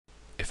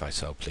if I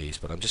so please,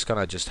 but I'm just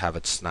gonna have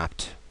it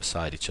snapped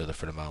beside each other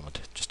for the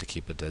moment, just to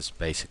keep it as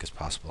basic as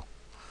possible.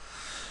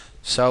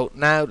 So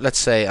now let's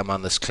say I'm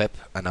on this clip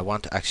and I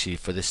want actually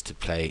for this to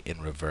play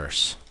in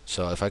reverse.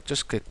 So if I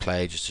just click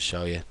play just to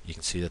show you, you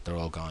can see that they're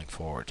all going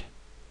forward.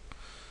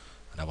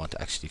 And I want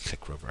to actually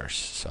click reverse.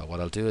 So what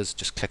I'll do is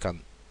just click on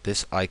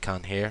this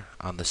icon here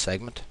on the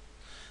segment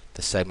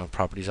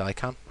properties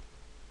icon.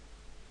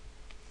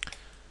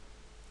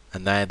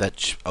 And now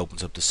that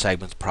opens up the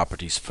segment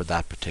properties for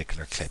that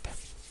particular clip.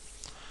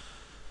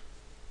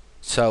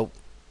 So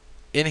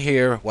in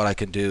here what I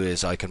can do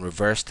is I can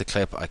reverse the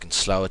clip, I can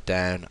slow it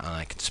down, and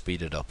I can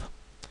speed it up.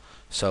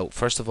 So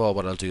first of all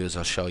what I'll do is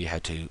I'll show you how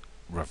to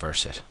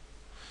reverse it.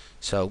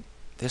 So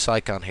this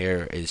icon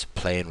here is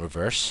play in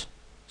reverse.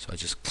 So I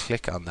just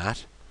click on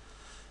that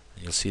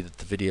and you'll see that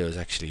the video is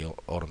actually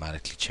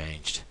automatically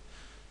changed.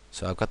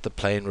 So I've got the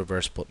play in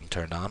reverse button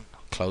turned on,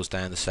 close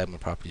down the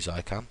segment properties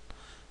icon,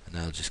 and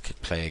now I'll just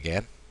click play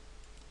again.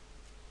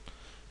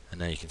 And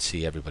now you can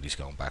see everybody's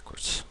going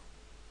backwards.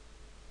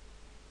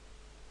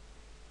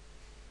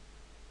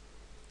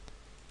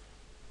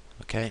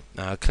 Okay,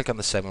 now I'll click on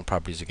the segment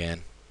properties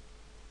again,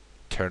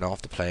 turn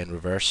off the play in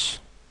reverse,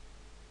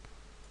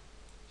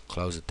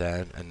 close it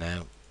down, and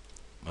now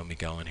when we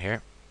go in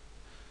here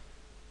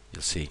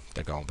you'll see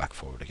they're going back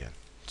forward again.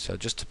 So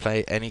just to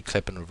play any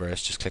clip in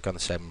reverse, just click on the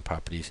segment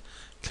properties,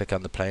 click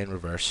on the play in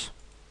reverse,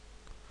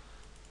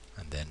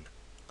 and then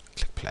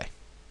click play.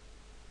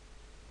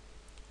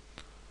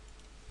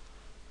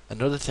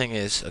 Another thing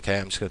is, okay,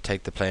 I'm just going to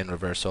take the play in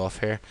reverse off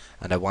here,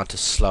 and I want to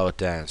slow it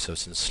down so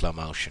it's in slow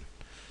motion.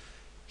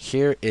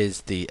 Here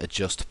is the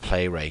adjust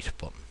play rate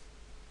button.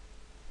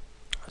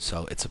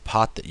 So it's a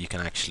pot that you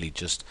can actually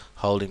just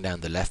holding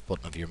down the left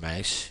button of your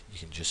mouse, you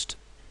can just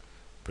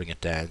bring it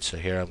down. So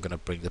here I'm going to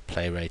bring the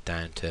play rate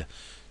down to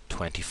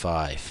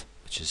 25,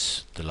 which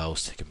is the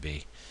lowest it can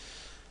be,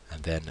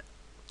 and then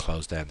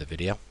close down the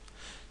video.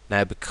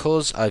 Now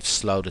because I've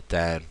slowed it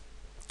down,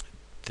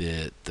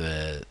 the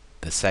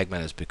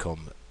segment has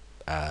become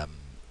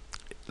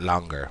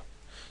longer.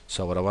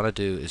 So what I want to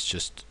do is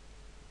just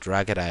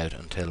drag it out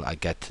until I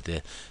get to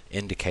the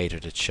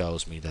indicator that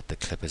shows me that the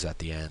clip is at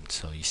the end.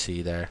 So you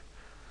see there's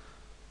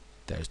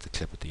the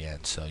clip at the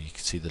end, so you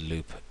can see the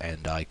loop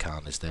end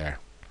icon is there.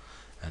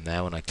 And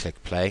now when I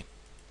click play,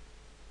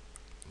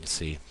 you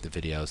see the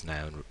video is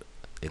now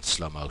in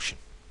slow motion.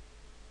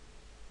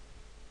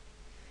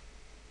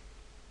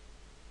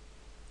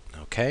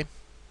 Okay,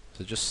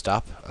 so just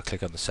stop, I'll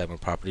click on the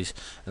segment properties,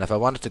 and if I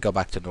wanted to go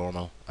back to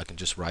normal I can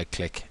just right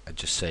click and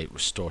just say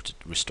restore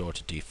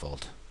to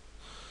default.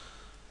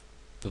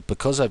 But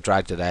because I've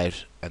dragged it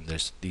out and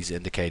there's these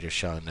indicators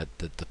showing that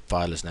the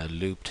file is now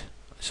looped,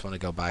 I just want to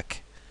go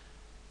back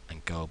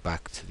and go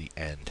back to the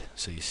end.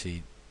 So you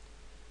see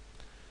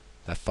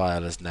that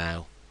file is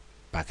now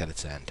back at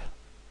its end.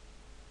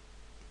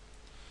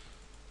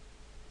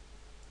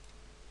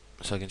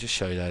 So I can just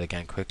show you that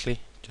again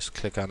quickly. Just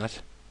click on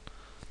it,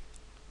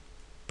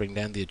 bring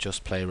down the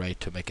adjust play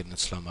rate to make it in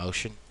slow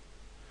motion,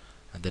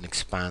 and then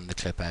expand the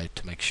clip out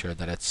to make sure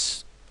that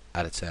it's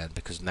at its end,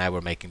 because now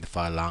we're making the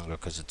file longer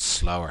because it's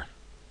slower.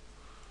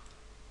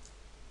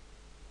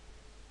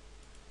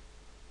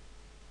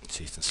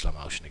 See, it's in slow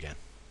motion again.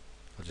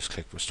 I'll just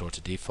click restore to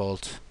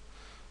default,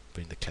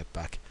 bring the clip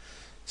back.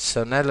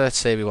 So now let's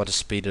say we want to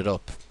speed it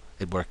up.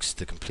 It works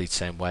the complete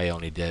same way,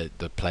 only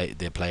the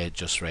play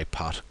adjust rate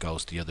pot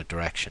goes the other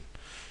direction.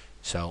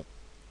 So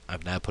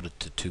I've now put it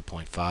to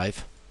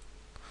 2.5,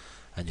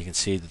 and you can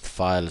see that the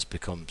file has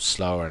become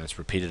slower and it's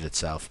repeated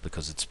itself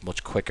because it's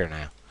much quicker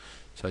now.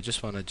 So I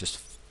just want to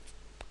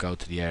go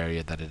to the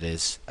area that it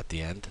is at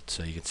the end,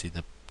 so you can see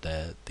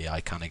the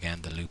icon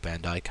again, the loop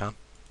end icon.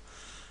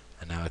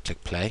 And now I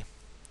click play,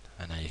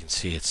 and now you can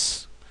see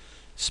it's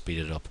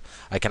speeded up.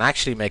 I can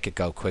actually make it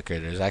go quicker.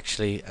 There's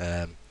actually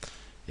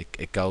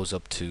it goes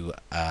up to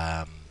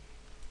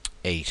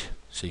 8,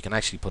 so you can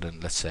actually put in,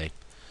 let's say,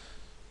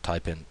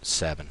 type in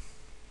 7.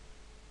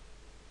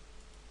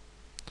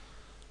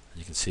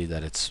 You can see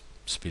that it's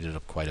speeded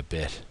up quite a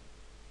bit.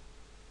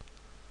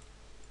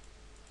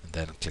 And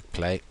then click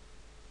play,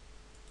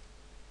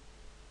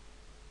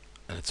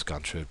 and it's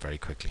gone through it very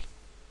quickly.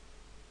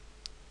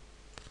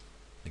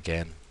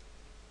 Again,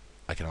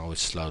 I can always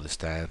slow this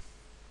down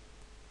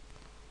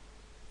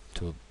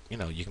to,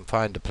 you can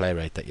find the play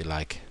rate that you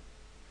like.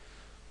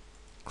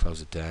 Close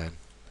it down,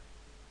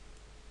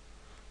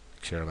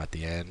 make sure I'm at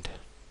the end.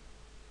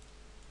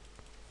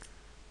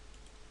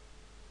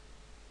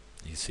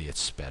 You see it's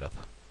sped up.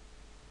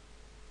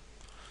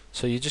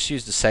 So you just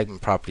use the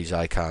segment properties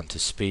icon to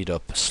speed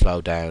up,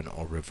 slow down,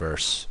 or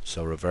reverse.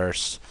 So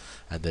reverse,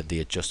 and then the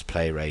adjust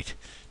play rate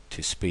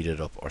to speed it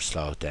up or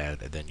slow it down,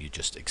 and then you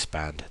just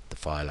expand the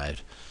file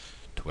out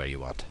to where you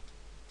want.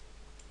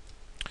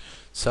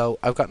 So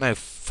I've got now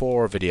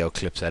 4 video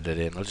clips edited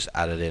in. I'll just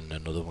add it in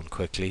another one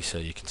quickly so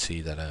you can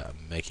see that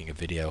I'm making a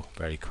video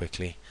very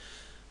quickly.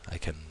 I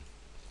can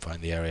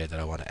find the area that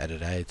I want to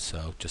edit out,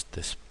 so just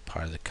this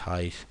part of the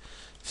kite,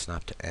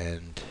 snap to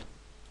end,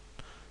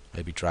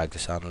 maybe drag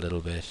this on a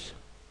little bit,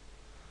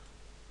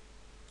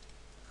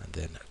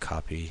 and then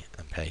copy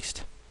and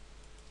paste.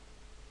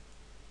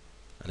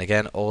 And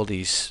again, all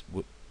these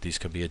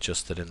can be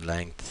adjusted in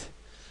length.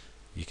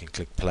 You can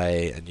click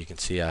play and you can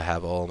see I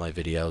have all my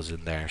videos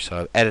in there.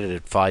 So I've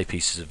edited 5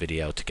 pieces of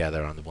video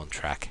together on the one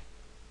track.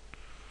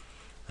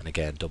 And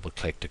again, double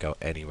click to go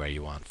anywhere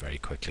you want very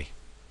quickly.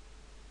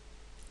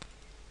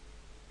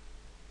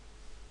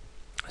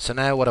 So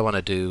now what I want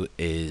to do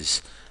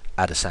is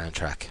add a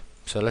soundtrack.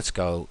 So let's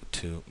go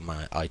to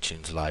my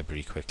iTunes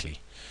library quickly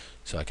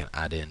so I can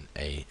add in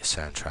a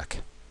soundtrack.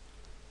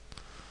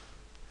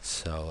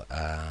 So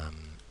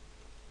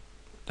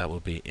that will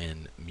be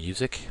in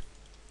music,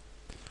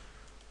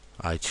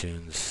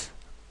 iTunes,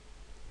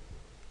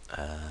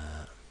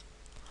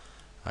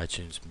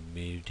 iTunes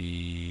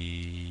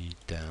MIDI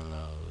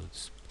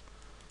downloads.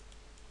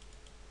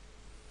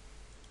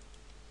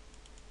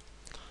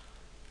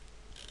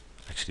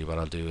 Actually, what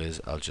I'll do is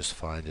I'll just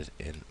find it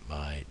in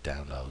my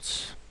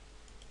downloads.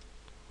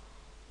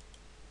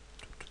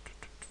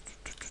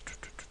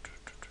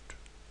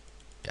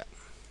 Yeah.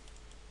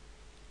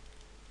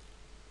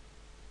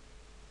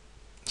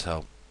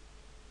 So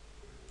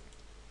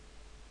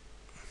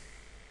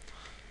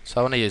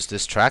I want to use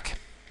this track.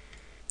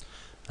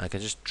 I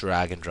can just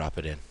drag and drop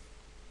it in,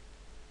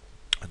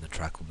 and the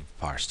track will be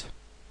parsed.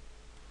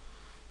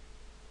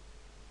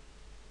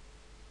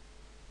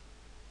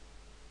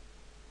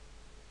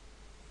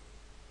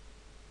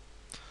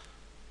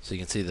 So you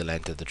can see the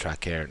length of the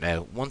track here.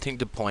 Now, one thing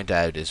to point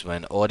out is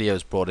when audio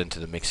is brought into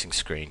the mixing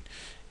screen,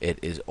 it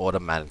is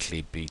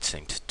automatically beat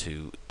synced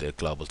to the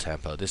global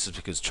tempo. This is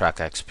because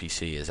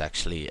trakAxPC is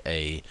actually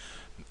a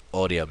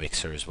audio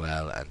mixer as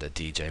well and a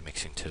DJ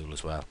mixing tool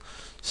as well.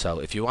 So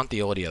if you want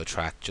the audio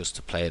track just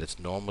to play at its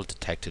normal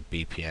detected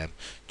BPM,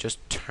 just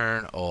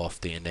turn off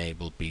the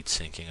enable beat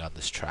syncing on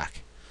this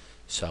track.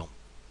 So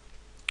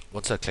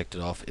once I clicked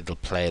it off, it'll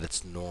play at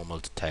its normal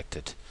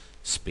detected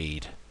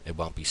speed. It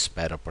won't be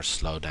sped up or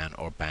slowed down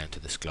or bound to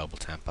this global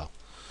tempo.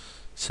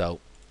 So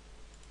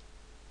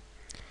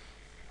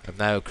I've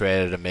now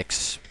created a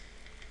mix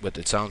with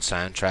its own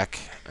soundtrack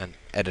and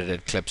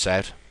edited clips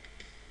out.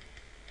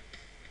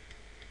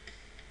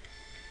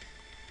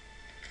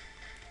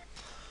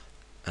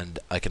 And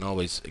I can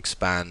always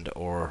expand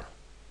or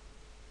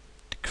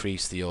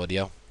decrease the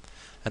audio.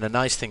 And the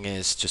nice thing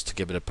is, just to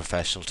give it a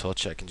professional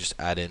touch, I can just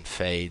add in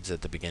fades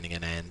at the beginning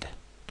and end.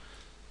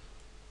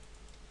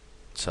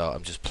 So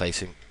I'm just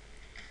placing.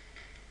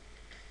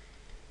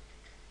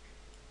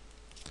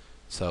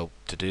 So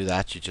to do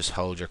that, you just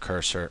hold your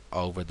cursor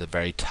over the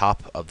very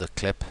top of the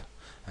clip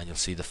and you'll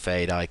see the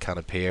fade icon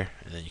appear,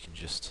 and then you can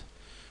just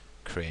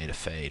create a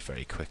fade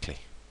very quickly.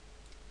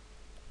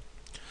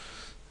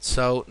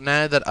 So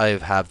now that I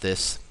have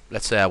this,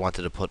 let's say I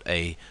wanted to put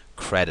a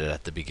credit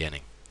at the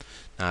beginning.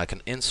 Now I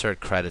can insert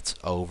credits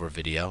over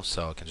video,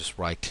 so I can just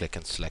right click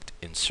and select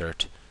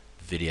insert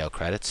video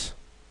credits.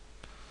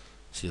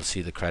 So you'll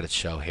see the credits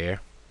show here.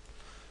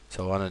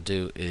 So what I want to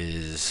do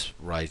is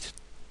write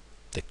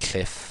the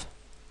cliff,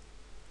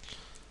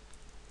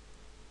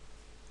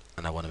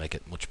 and I want to make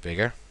it much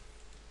bigger.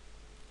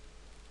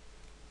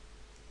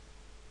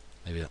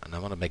 And I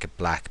want to make it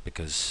black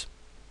because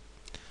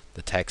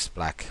the text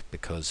black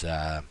because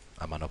I'm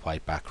on a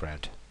white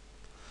background,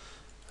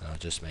 and I'll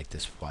just make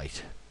this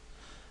white,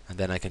 and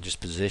then I can just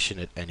position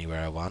it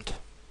anywhere I want,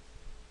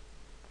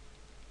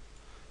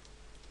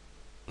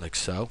 like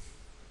so.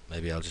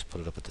 Maybe I'll just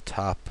put it up at the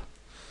top.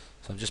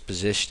 So I'm just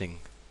positioning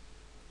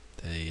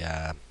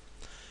the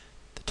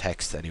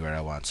text anywhere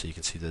I want, so you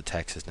can see the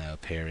text is now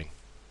appearing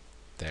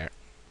there.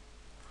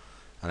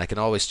 And I can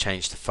always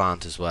change the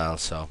font as well,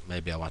 so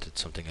maybe I wanted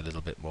something a little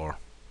bit more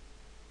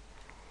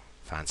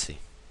fancy.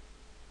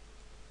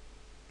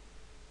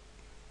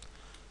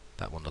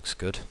 That one looks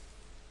good.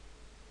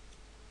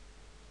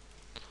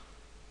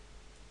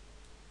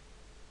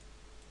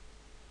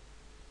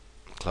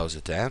 Close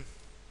it down.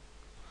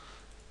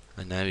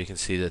 And now you can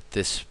see that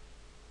this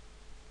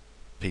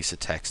piece of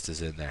text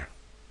is in there.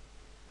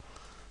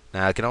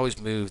 Now I can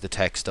always move the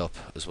text up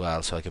as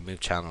well, so I can move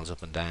channels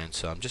up and down.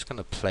 So I'm just going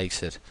to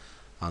place it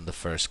on the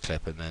first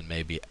clip and then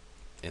maybe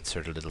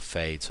insert a little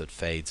fade so it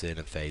fades in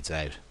and fades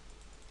out.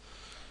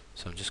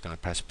 So I'm just going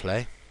to press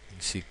play.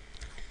 You see,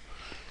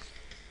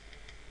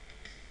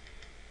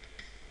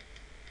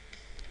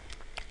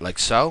 like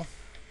so.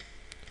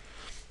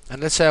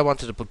 And let's say I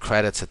wanted to put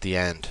credits at the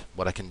end.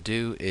 What I can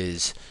do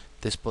is,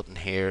 this button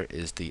here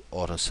is the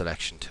auto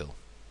selection tool.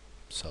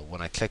 So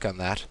when I click on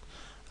that,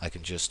 I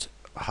can just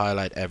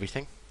highlight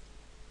everything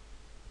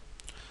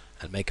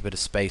and make a bit of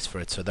space for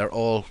it, so they're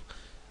all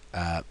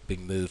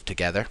being moved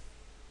together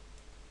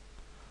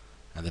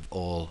and they've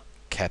all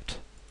kept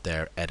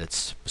their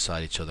edits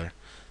beside each other.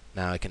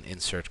 Now I can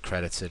insert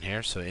credits in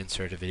here, so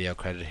insert a video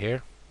credit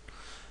here,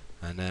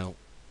 and now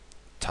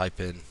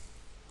type in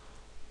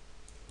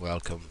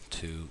welcome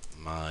to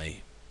my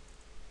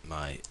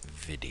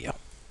video,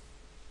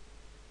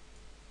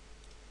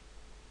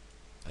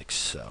 like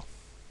so.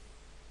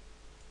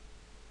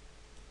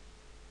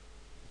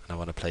 And I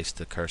want to place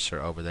the cursor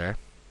over there,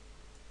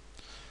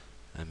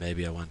 and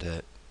maybe I want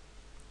to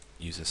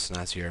use a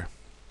snazzier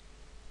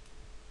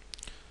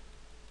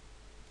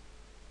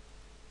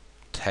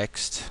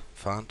text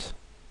font.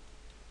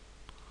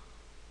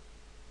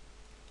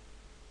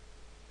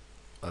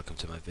 Welcome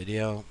to my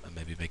video, and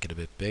maybe make it a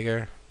bit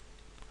bigger.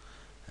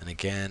 And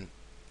again,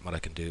 what I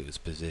can do is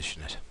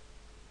position it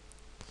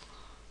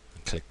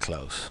and click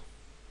close.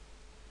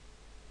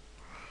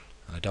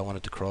 And I don't want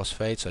it to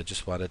crossfade, so I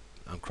just want it,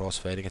 I'm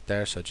crossfading it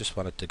there, so I just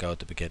want it to go at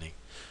the beginning.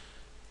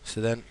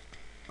 So then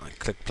I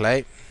click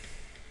play,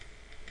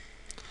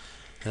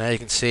 and now you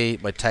can see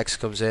my text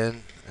comes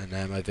in and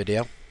now my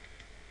video.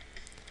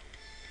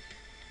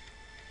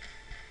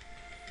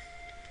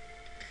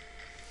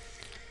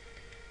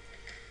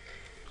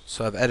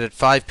 So I've edited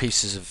 5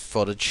 pieces of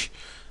footage.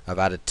 I've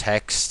added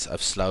text,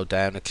 I've slowed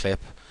down a clip,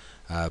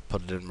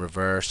 put it in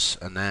reverse,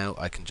 and now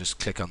I can just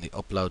click on the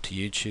upload to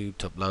YouTube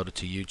to upload it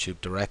to YouTube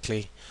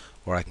directly,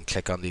 or I can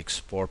click on the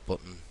export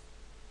button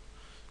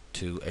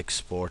to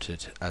export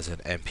it as an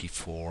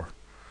MP4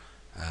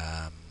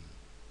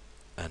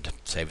 and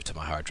save it to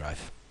my hard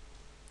drive.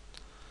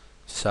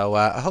 So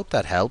I hope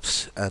that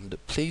helps, and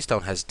please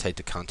don't hesitate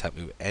to contact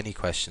me with any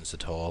questions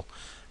at all.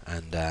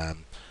 And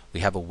we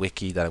have a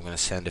wiki that I'm going to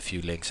send a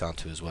few links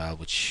onto as well,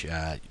 which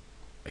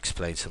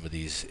explain some of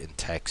these in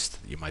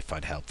text that you might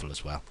find helpful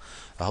as well.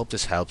 I hope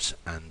this helps,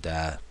 and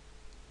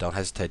don't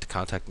hesitate to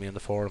contact me on the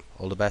forum.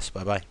 All the best.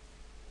 Bye bye.